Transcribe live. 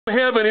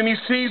heaven, and he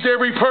sees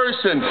every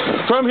person.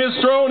 From his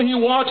throne he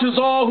watches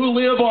all who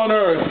live on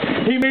earth.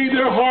 He made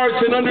their hearts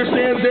and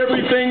understands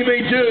everything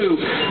they do.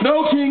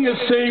 No king is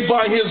saved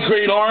by his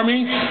great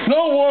army.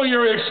 No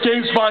warrior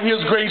escapes by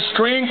his great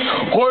strength.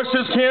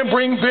 Horses can't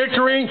bring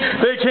victory.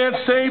 They can't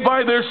save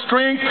by their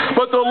strength.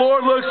 But the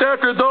Lord looks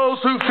after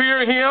those who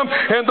fear him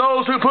and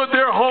those who put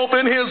their hope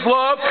in his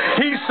love.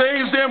 He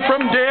saves them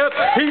from death.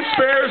 He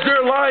spares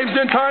their lives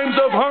in times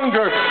of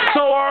hunger.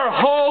 So our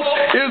hope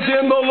is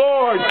in the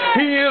Lord.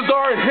 He is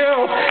our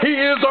help. He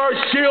is our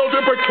shield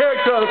to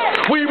protect us.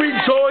 We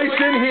rejoice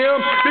in him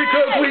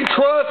because we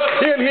trust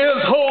in his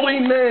holy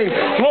name.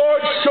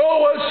 Lord, show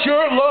us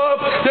your love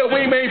that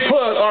we may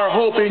put our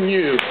hope in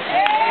you.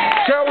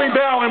 Shall we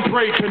bow and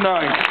pray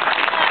tonight?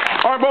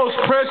 Our most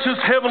precious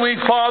Heavenly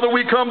Father,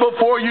 we come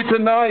before you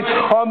tonight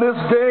on this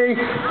day.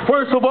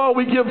 First of all,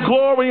 we give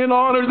glory and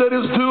honor that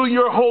is due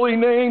your holy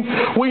name.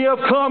 We have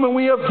come and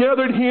we have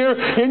gathered here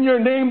in your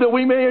name that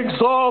we may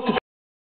exalt